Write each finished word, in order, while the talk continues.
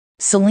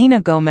Selena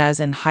Gomez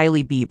and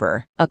Hailey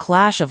Bieber, a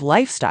clash of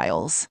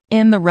lifestyles.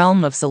 In the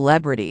realm of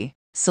celebrity,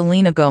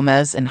 Selena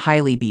Gomez and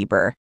Hailey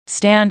Bieber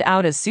stand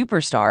out as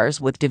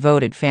superstars with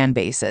devoted fan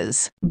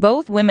bases.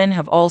 Both women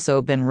have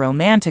also been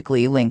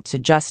romantically linked to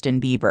Justin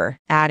Bieber,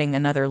 adding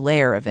another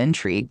layer of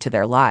intrigue to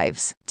their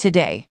lives.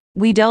 Today,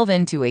 we delve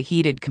into a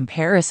heated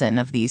comparison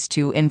of these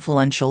two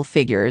influential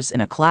figures in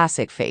a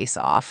classic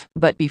face-off.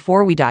 But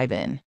before we dive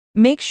in,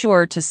 make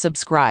sure to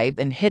subscribe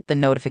and hit the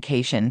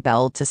notification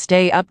bell to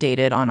stay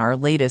updated on our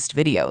latest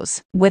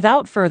videos.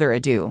 Without further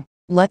ado,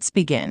 let's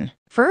begin.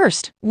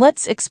 First,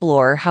 let's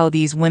explore how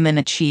these women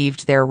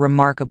achieved their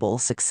remarkable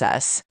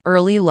success.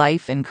 Early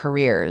life and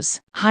careers.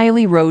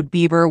 Hailey Rhode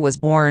Bieber was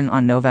born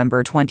on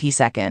November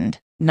 22nd,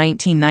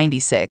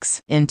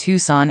 1996, in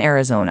Tucson,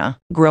 Arizona.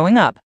 Growing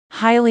up,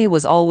 Hailey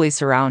was always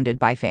surrounded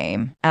by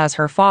fame, as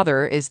her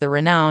father is the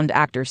renowned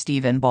actor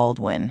Stephen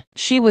Baldwin.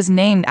 She was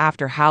named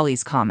after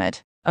Halley's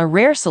Comet, a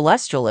rare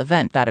celestial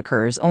event that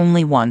occurs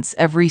only once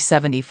every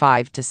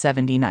 75 to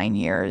 79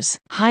 years.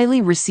 Hailey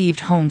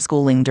received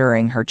homeschooling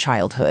during her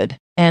childhood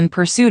and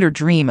pursued her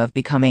dream of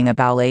becoming a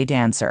ballet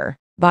dancer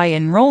by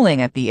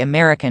enrolling at the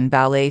American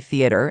Ballet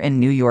Theater in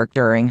New York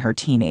during her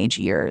teenage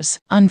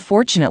years.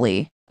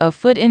 Unfortunately, a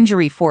foot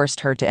injury forced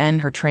her to end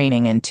her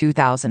training in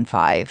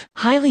 2005.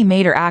 Hailey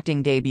made her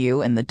acting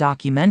debut in the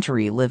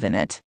documentary Live in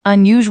It,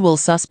 Unusual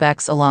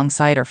Suspects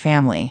alongside her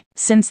family.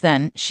 Since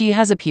then, she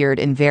has appeared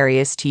in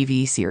various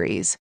TV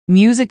series,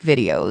 music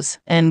videos,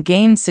 and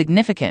gained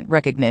significant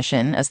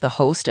recognition as the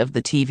host of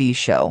the TV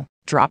show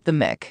Drop the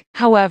Mic.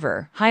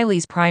 However,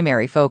 Hailey's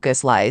primary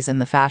focus lies in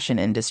the fashion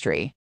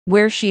industry,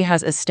 where she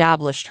has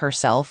established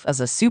herself as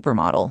a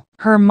supermodel.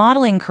 Her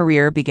modeling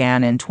career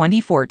began in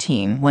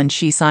 2014 when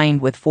she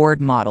signed with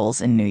Ford Models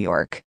in New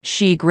York.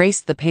 She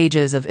graced the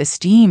pages of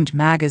esteemed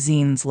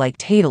magazines like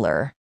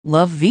Taylor,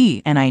 Love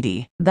V, and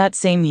ID. That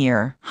same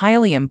year,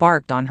 Hailey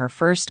embarked on her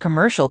first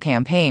commercial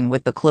campaign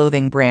with the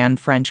clothing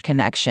brand French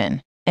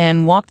Connection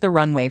and walked the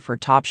runway for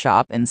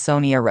Topshop and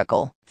Sonia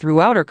Rykiel.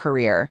 Throughout her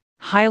career,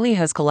 Hailey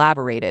has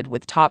collaborated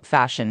with top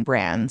fashion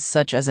brands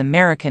such as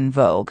American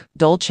Vogue,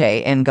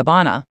 Dolce &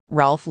 Gabbana,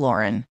 Ralph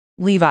Lauren,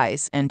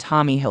 Levi's, and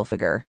Tommy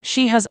Hilfiger.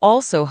 She has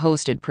also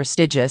hosted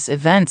prestigious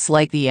events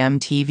like the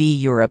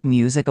MTV Europe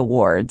Music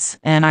Awards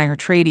and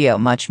iHeartRadio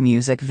Much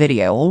Music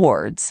Video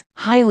Awards.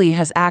 Hailey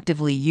has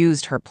actively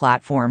used her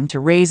platform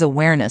to raise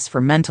awareness for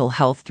mental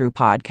health through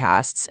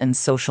podcasts and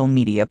social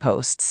media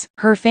posts.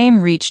 Her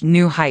fame reached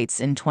new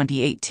heights in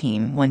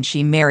 2018 when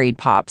she married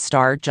pop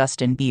star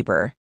Justin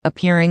Bieber,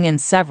 appearing in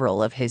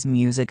several of his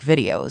music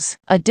videos.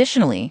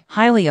 Additionally,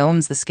 Hailey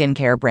owns the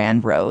skincare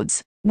brand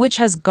Rhodes, which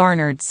has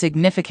garnered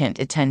significant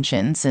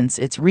attention since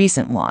its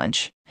recent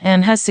launch,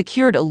 and has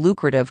secured a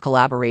lucrative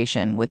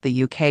collaboration with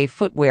the UK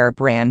footwear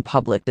brand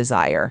Public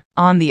Desire.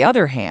 On the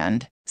other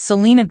hand,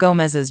 Selena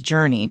Gomez's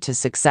journey to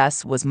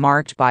success was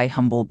marked by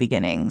humble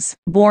beginnings.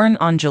 Born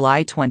on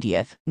July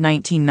 20th,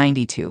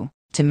 1992,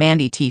 to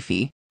Mandy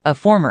Teefey, a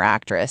former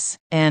actress,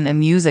 and a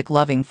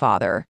music-loving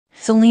father,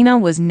 Selena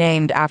was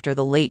named after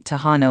the late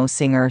Tejano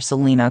singer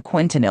Selena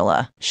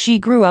Quintanilla. She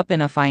grew up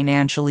in a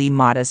financially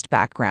modest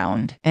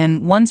background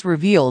and once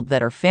revealed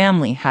that her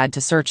family had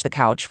to search the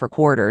couch for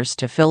quarters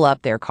to fill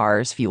up their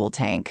car's fuel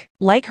tank.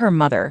 Like her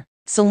mother,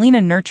 Selena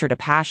nurtured a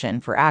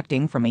passion for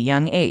acting from a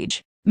young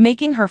age,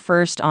 making her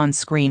first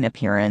on-screen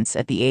appearance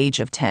at the age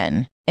of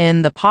 10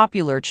 in the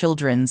popular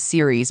children's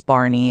series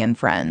Barney and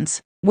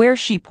Friends, where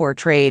she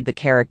portrayed the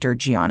character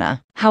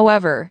Gianna.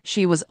 However,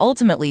 she was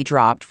ultimately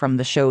dropped from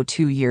the show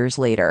 2 years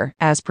later,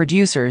 as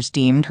producers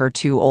deemed her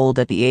too old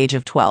at the age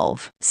of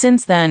 12.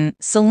 Since then,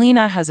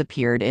 Selena has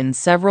appeared in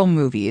several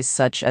movies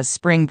such as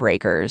Spring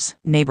Breakers,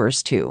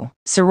 Neighbors 2,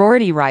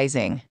 Sorority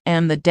Rising,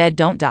 and The Dead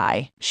Don't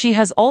Die. She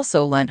has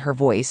also lent her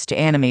voice to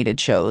animated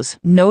shows,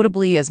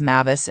 notably as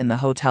Mavis in the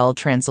Hotel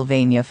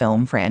Transylvania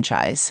film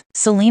franchise.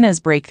 Selena's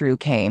breakthrough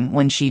came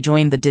when she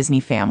joined the Disney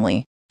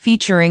family,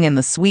 featuring in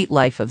The Sweet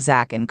Life of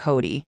Zack and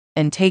Cody,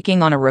 and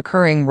taking on a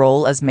recurring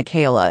role as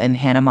Michaela in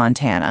Hannah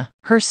Montana.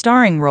 Her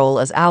starring role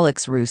as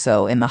Alex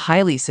Russo in the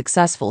highly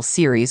successful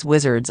series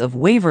Wizards of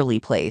Waverly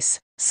Place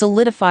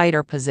solidified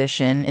her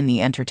position in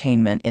the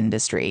entertainment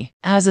industry.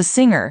 As a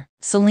singer,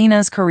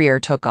 Selena's career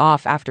took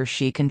off after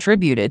she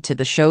contributed to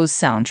the show's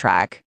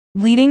soundtrack,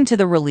 leading to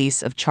the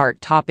release of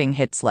chart-topping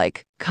hits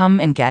like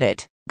Come and Get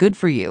It, Good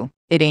for You,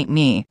 It Ain't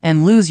Me,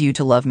 and Lose You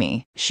to Love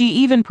Me. She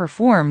even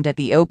performed at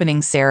the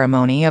opening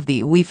ceremony of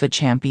the UEFA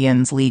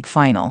Champions League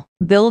final.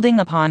 Building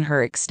upon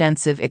her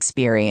extensive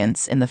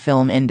experience in the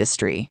film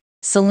industry,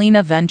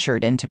 Selena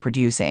ventured into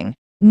producing,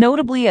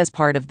 notably as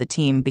part of the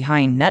team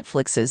behind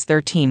Netflix's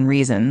 13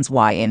 Reasons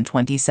Why in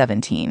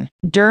 2017.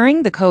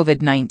 During the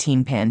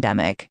COVID-19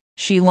 pandemic,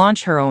 she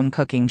launched her own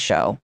cooking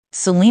show,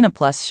 Selena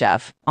Plus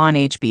Chef, on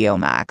HBO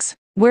Max,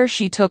 where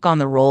she took on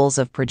the roles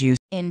of producer.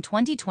 In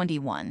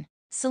 2021,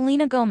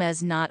 Selena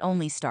Gomez not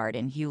only starred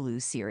in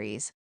Hulu's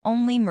series,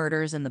 Only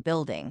Murders in the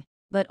Building,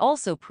 but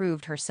also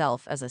proved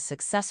herself as a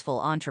successful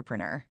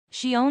entrepreneur.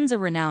 She owns a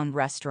renowned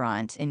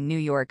restaurant in New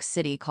York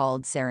City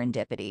called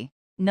Serendipity,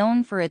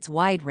 known for its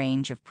wide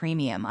range of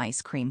premium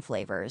ice cream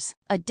flavors.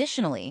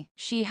 Additionally,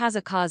 she has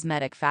a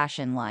cosmetic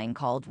fashion line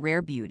called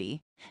Rare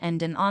Beauty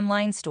and an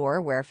online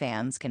store where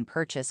fans can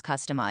purchase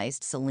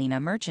customized Selena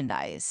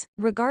merchandise.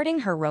 Regarding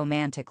her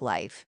romantic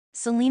life,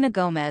 Selena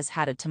Gomez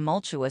had a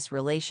tumultuous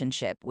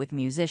relationship with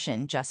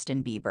musician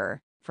Justin Bieber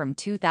from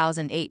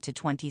 2008 to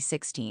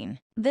 2016.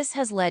 This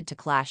has led to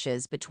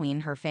clashes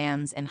between her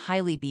fans and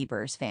Hailey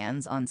Bieber's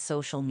fans on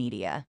social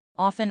media,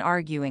 often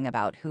arguing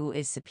about who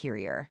is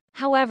superior.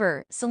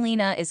 However,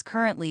 Selena is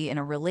currently in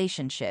a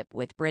relationship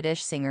with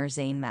British singer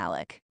Zayn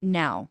Malik.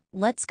 Now,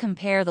 let's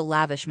compare the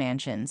lavish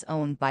mansions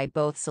owned by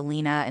both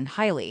Selena and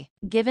Hailey.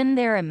 Given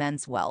their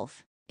immense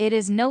wealth, it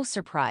is no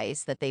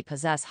surprise that they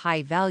possess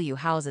high-value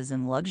houses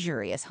and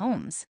luxurious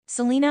homes.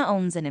 Selena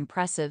owns an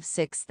impressive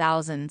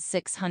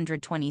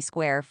 6,620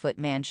 square foot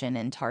mansion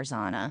in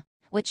Tarzana,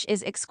 which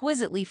is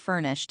exquisitely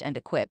furnished and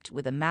equipped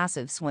with a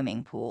massive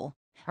swimming pool,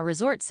 a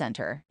resort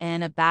center,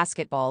 and a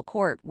basketball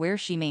court where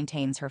she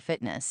maintains her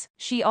fitness.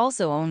 She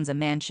also owns a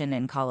mansion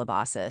in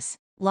Calabasas,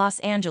 Los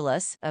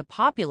Angeles, a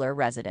popular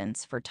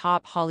residence for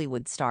top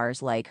Hollywood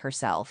stars like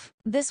herself.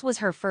 This was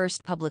her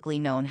first publicly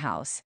known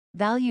house,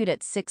 valued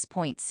at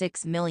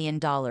 $6.6 million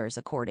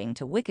according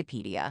to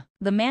Wikipedia.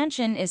 The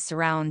mansion is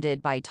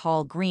surrounded by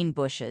tall green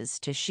bushes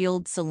to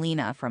shield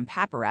Selena from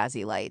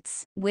paparazzi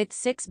lights. With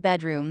 6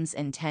 bedrooms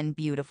and 10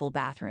 beautiful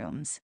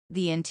bathrooms,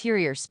 the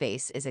interior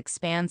space is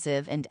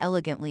expansive and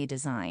elegantly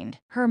designed.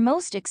 Her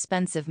most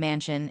expensive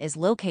mansion is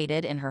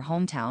located in her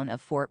hometown of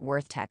Fort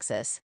Worth,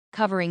 Texas,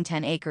 covering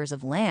 10 acres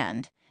of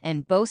land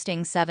and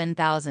boasting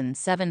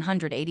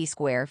 7,780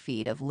 square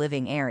feet of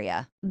living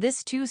area.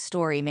 This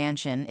 2-story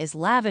mansion is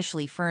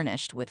lavishly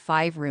furnished with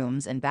 5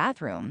 rooms and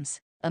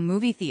bathrooms, a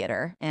movie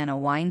theater, and a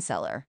wine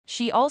cellar.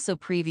 She also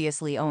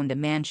previously owned a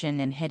mansion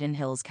in Hidden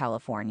Hills,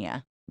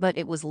 California, but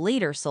it was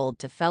later sold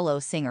to fellow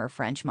singer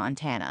French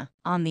Montana.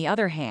 On the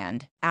other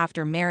hand,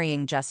 after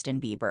marrying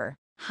Justin Bieber,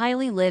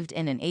 Hailey lived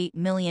in an $8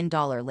 million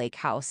lake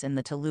house in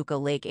the Toluca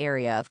Lake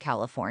area of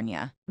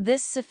California.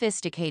 This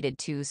sophisticated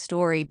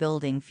 2-story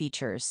building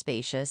features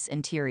spacious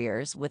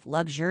interiors with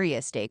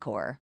luxurious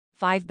decor,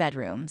 5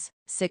 bedrooms,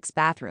 6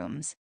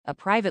 bathrooms, a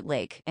private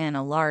lake, and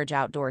a large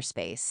outdoor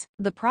space.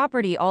 The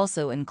property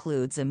also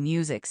includes a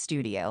music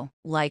studio,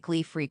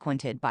 likely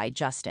frequented by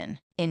Justin.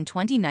 In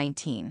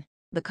 2019,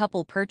 the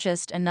couple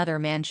purchased another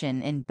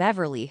mansion in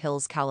Beverly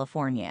Hills,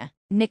 California,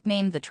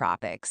 nicknamed the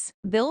Tropics.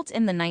 Built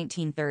in the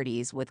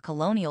 1930s with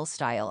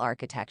colonial-style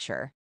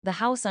architecture, the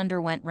house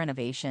underwent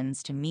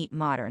renovations to meet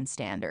modern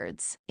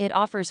standards. It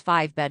offers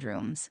 5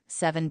 bedrooms,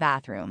 7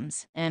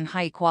 bathrooms, and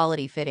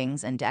high-quality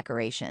fittings and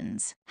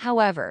decorations.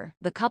 However,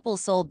 the couple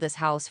sold this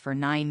house for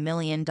 $9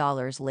 million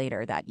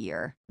later that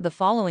year. The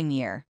following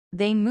year,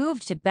 they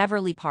moved to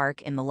Beverly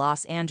Park in the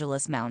Los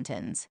Angeles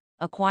mountains,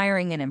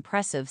 acquiring an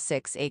impressive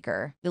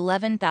 6-acre,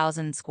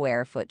 11,000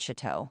 square foot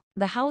chateau.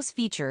 The house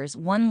features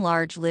 1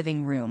 large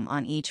living room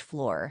on each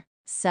floor,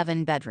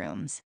 7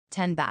 bedrooms,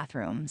 10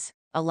 bathrooms,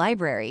 a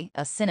library,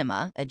 a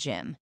cinema, a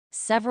gym,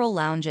 several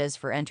lounges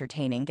for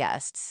entertaining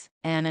guests,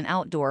 and an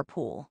outdoor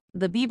pool.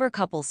 The Bieber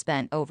couple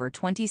spent over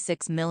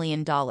 $26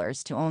 million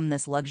to own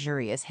this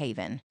luxurious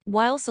haven.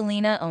 While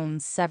Selena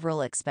owns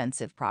several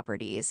expensive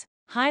properties,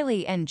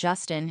 Hailey and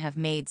Justin have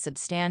made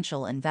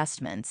substantial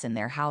investments in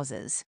their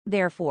houses.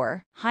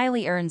 Therefore,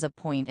 Hailey earns a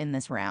point in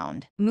this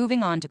round.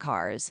 Moving on to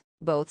cars,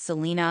 both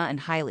Selena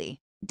and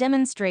Hailey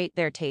demonstrate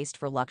their taste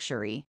for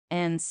luxury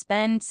and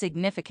spend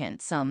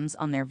significant sums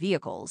on their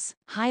vehicles.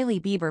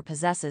 Hailey Bieber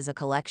possesses a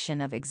collection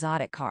of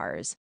exotic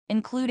cars,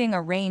 including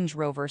a Range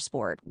Rover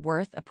Sport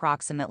worth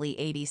approximately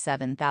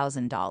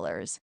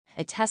 $87,000,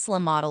 a Tesla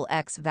Model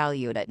X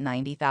valued at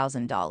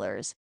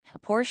 $90,000, a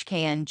Porsche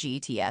Cayenne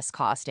GTS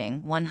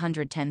costing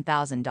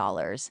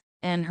 $110,000,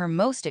 and her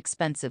most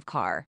expensive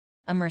car,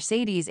 a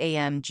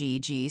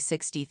Mercedes-AMG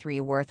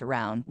G63 worth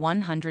around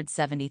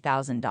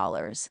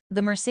 $170,000.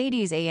 The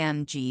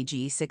Mercedes-AMG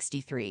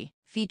G63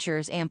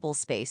 features ample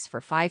space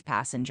for 5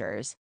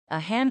 passengers, a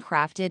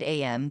handcrafted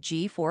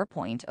AMG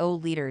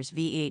 4.0 liters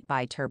V8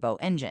 bi-turbo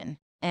engine,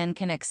 and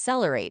can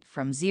accelerate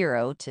from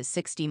 0 to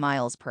 60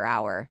 miles per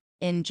hour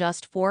in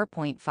just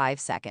 4.5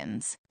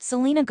 seconds.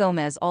 Selena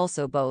Gomez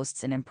also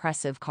boasts an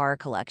impressive car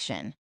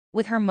collection,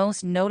 with her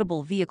most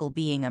notable vehicle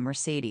being a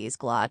Mercedes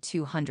GLA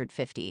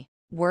 250,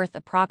 worth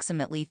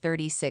approximately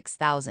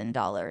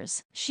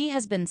 $36,000. She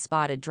has been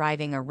spotted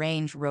driving a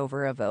Range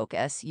Rover Evoque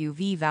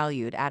SUV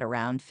valued at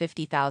around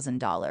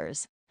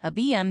 $50,000, a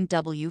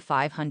BMW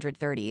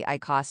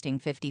 530i costing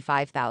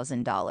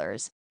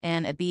 $55,000,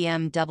 and a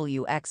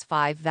BMW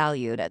X5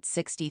 valued at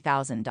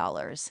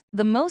 $60,000.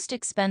 The most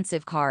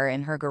expensive car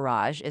in her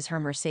garage is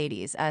her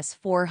Mercedes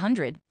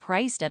S400,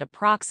 priced at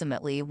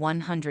approximately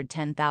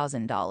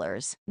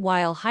 $110,000.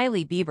 While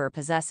Hailey Bieber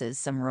possesses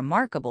some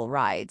remarkable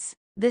rides,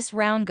 this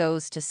round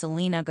goes to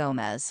Selena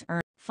Gomez.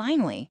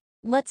 Finally,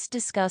 let's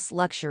discuss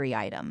luxury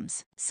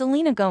items.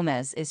 Selena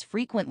Gomez is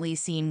frequently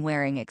seen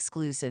wearing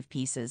exclusive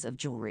pieces of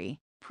jewelry,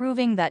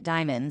 proving that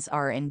diamonds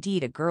are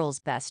indeed a girl's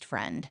best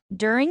friend.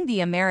 During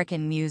the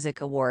American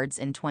Music Awards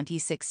in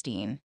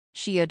 2016,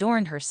 She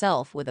adorned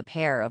herself with a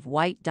pair of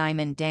white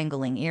diamond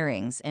dangling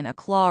earrings and a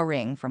claw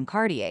ring from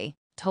Cartier,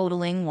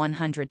 totaling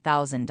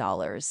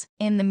 $100,000.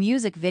 In the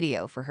music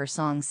video for her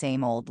song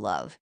Same Old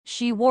Love,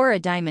 she wore a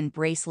diamond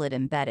bracelet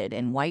embedded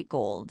in white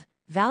gold,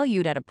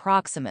 valued at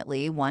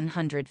approximately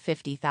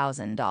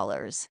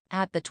 $150,000.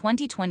 At the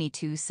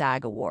 2022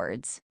 SAG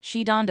Awards,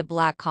 she donned a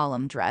black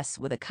column dress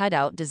with a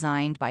cutout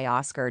designed by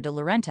Oscar de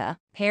la Renta,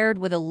 paired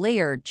with a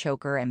layered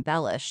choker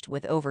embellished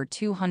with over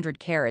 200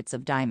 carats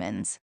of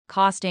diamonds,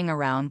 costing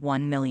around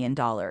 $1 million.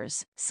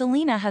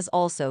 Selena has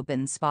also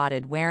been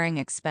spotted wearing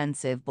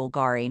expensive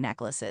Bulgari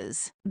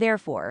necklaces.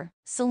 Therefore,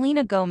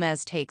 Selena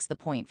Gomez takes the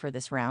point for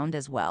this round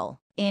as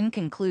well. In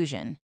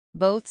conclusion,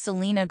 both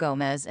Selena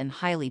Gomez and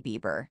Hailey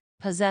Bieber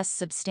possess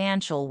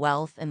substantial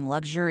wealth and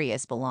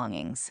luxurious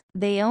belongings.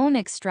 They own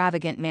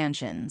extravagant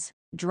mansions,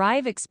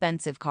 drive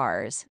expensive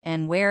cars,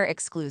 and wear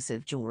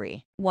exclusive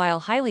jewelry.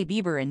 While Hailey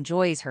Bieber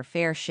enjoys her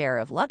fair share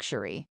of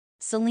luxury,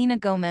 Selena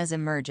Gomez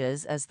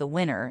emerges as the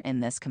winner in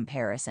this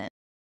comparison.